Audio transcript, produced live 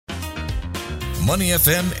Money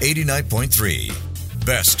FM 89.3.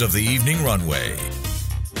 Best of the evening runway.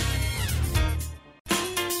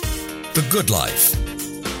 The Good Life.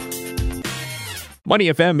 Money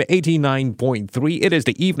FM 89.3. It is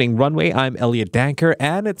the evening runway. I'm Elliot Danker,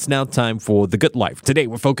 and it's now time for The Good Life. Today,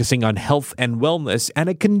 we're focusing on health and wellness and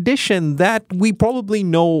a condition that we probably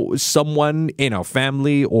know someone in our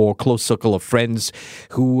family or close circle of friends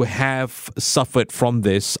who have suffered from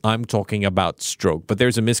this. I'm talking about stroke, but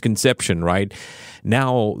there's a misconception, right?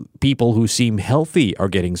 Now, people who seem healthy are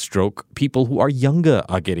getting stroke. People who are younger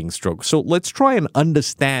are getting stroke. So let's try and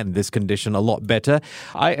understand this condition a lot better.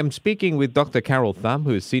 I am speaking with Dr. Carol Tham,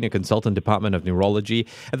 who is Senior Consultant, Department of Neurology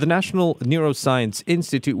at the National Neuroscience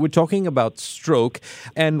Institute. We're talking about stroke,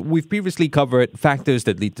 and we've previously covered factors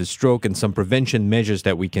that lead to stroke and some prevention measures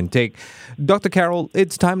that we can take. Dr. Carol,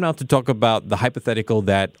 it's time now to talk about the hypothetical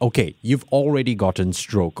that, okay, you've already gotten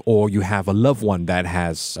stroke or you have a loved one that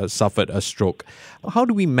has suffered a stroke. How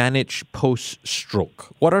do we manage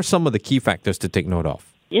post-stroke? What are some of the key factors to take note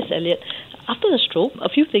of? Yes, Elliot. After the stroke, a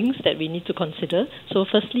few things that we need to consider. So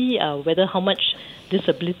firstly, whether how much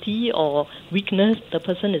disability or weakness the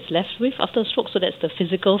person is left with after a stroke. So that's the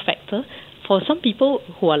physical factor. For some people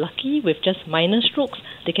who are lucky with just minor strokes,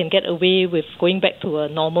 they can get away with going back to a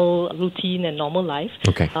normal routine and normal life.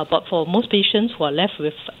 Okay. But for most patients who are left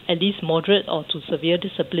with at least moderate or to severe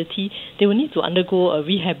disability, they will need to undergo a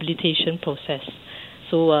rehabilitation process.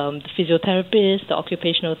 So the physiotherapist, the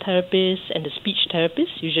occupational therapist, and the speech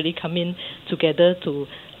therapist usually come in together to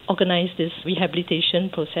organize this rehabilitation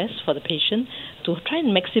process for the patient to try and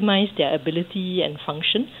maximize their ability and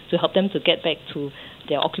function to help them to get back to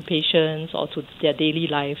their occupations or to their daily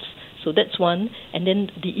lives. So that's one. And then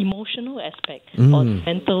the emotional aspect or the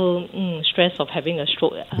mental stress of having a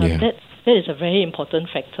stroke. That is a very important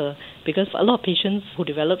factor because a lot of patients who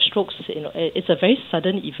develop strokes, it's a very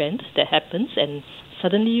sudden event that happens, and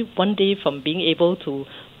suddenly one day from being able to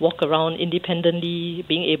walk around independently,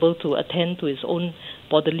 being able to attend to his own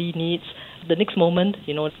bodily needs, the next moment,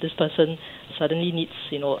 this person suddenly needs,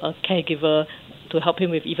 a caregiver to help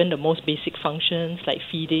him with even the most basic functions like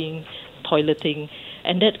feeding, toileting,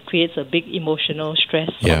 and that creates a big emotional stress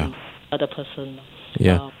on the other person.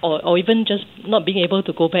 Or even just not being able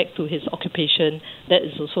to go back to his occupation, that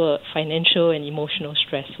is also a financial and emotional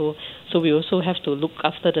stress. So we also have to look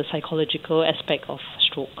after the psychological aspect of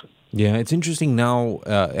stroke. Yeah, it's interesting now,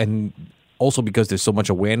 and also because there's so much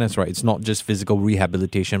awareness, right? It's not just physical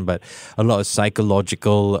rehabilitation, but a lot of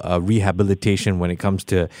psychological rehabilitation when it comes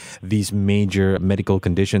to these major medical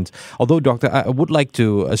conditions. Although, Doctor, I would like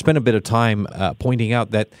to spend a bit of time pointing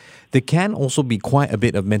out that there can also be quite a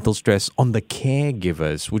bit of mental stress on the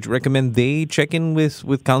caregivers. Would you recommend they check in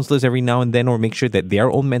with counselors every now and then or make sure that their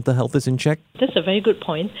own mental health is in check? That's a very good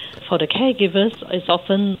point. For the caregivers, it's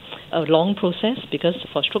often a long process because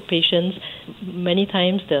for stroke patients, many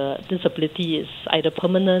times the disability is either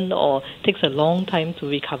permanent or takes a long time to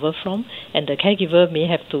recover from, and the caregiver may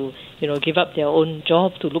have to give up their own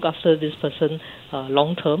job to look after this person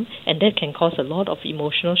long term, and that can cause a lot of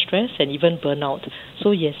emotional stress and even burnout.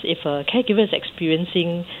 So yes, if a caregiver is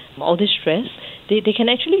experiencing all this stress, they can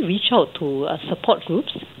actually reach out to support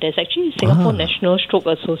groups. There's actually Singapore National Stroke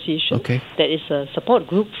Association that is a support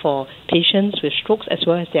group for patients with strokes as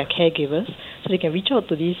well as their caregivers. So they can reach out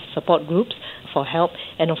to these support groups for help.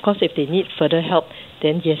 And of course, if they need further help,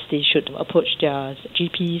 then yes, they should approach their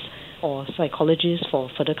GPs or psychologists for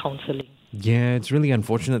further counseling. Yeah, it's really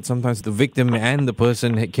unfortunate. Sometimes the victim and the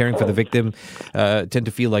person caring for the victim tend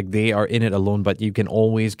to feel like they are in it alone, but you can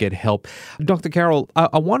always get help. Dr. Carol,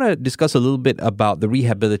 I want to discuss a little bit about the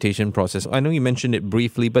rehabilitation process. I know you mentioned it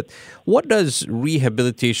briefly, but what does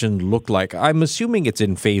rehabilitation look like? I'm assuming it's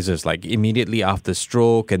in phases, like immediately after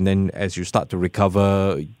stroke, and then as you start to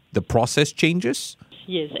recover, the process changes?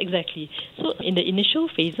 Yes, exactly. So in the initial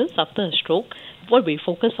phases after a stroke, what we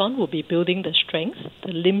focus on will be building the strength,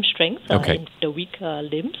 the limb strength in the weak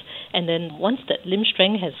limbs. And then once that limb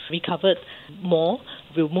strength has recovered more,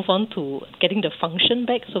 we'll move on to getting the function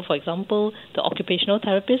back. So for example, the occupational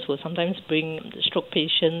therapist will sometimes bring the stroke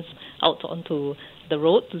patients out onto the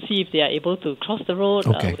road to see if they are able to cross the road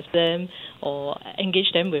with them or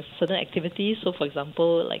engage them with certain activities. So for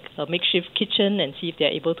example, like a makeshift kitchen and see if they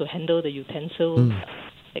are able to handle the utensils,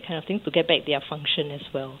 that kind of thing, to get back their function as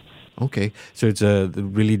well. Okay, so it's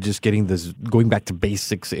really just getting this, going back to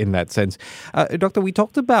basics in that sense. Doctor, we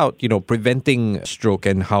talked about, preventing stroke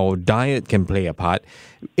and how diet can play a part.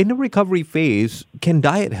 In a recovery phase, can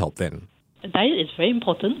diet help then? Diet is very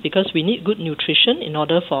important because we need good nutrition in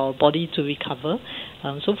order for our body to recover.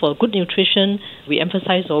 So for good nutrition, we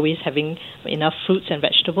emphasize always having enough fruits and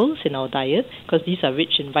vegetables in our diet because these are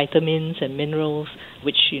rich in vitamins and minerals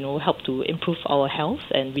which, help to improve our health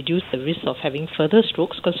and reduce the risk of having further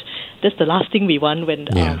strokes, because that's the last thing we want when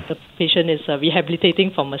the patient is rehabilitating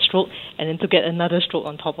from a stroke and then to get another stroke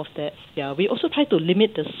on top of that. Yeah, we also try to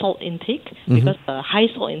limit the salt intake because high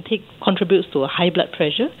salt intake contributes to a high blood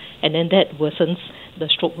pressure, and then that worsens the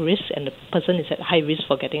stroke risk and the person is at high risk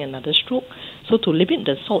for getting another stroke. So to limit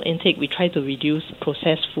the salt intake, we try to reduce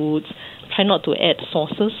processed foods, try not to add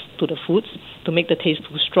sauces to the foods to make the taste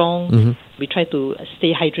too strong. We try to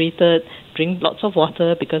stay hydrated, drink lots of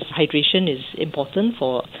water because hydration is important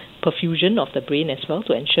for perfusion of the brain as well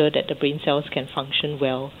to ensure that the brain cells can function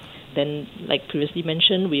well. Then, like previously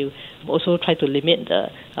mentioned, we also try to limit the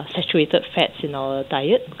saturated fats in our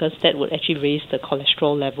diet because that would actually raise the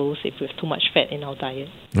cholesterol levels if we have too much fat in our diet.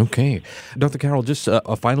 Okay. Dr. Carol, just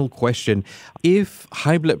a final question. If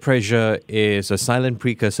high blood pressure is a silent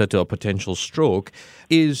precursor to a potential stroke,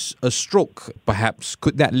 is a stroke perhaps,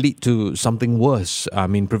 could that lead to something worse? I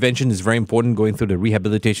mean, prevention is very important. Going through the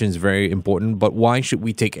rehabilitation is very important. But why should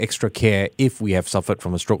we take extra care if we have suffered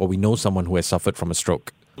from a stroke or we know someone who has suffered from a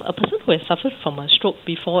stroke? A person who has suffered from a stroke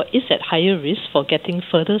before is at higher risk for getting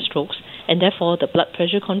further strokes, and therefore the blood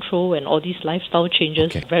pressure control and all these lifestyle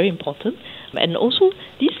changes are very important. And also,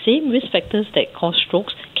 these same risk factors that cause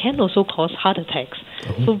strokes can also cause heart attacks.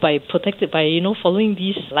 So by following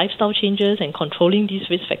these lifestyle changes and controlling these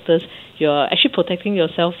risk factors, you're actually protecting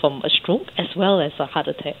yourself from a stroke as well as a heart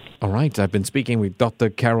attack. All right, I've been speaking with Dr.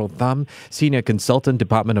 Carol Tham, Senior Consultant,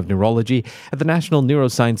 Department of Neurology at the National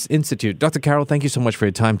Neuroscience Institute. Dr. Carol, thank you so much for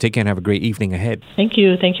your time. Take care and have a great evening ahead. Thank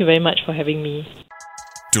you. Thank you very much for having me.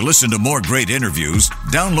 To listen to more great interviews,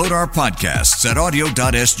 download our podcasts at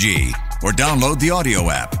audio.sg or download the audio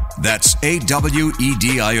app. That's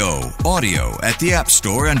AWEDIO, audio at the App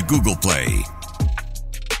Store and Google Play.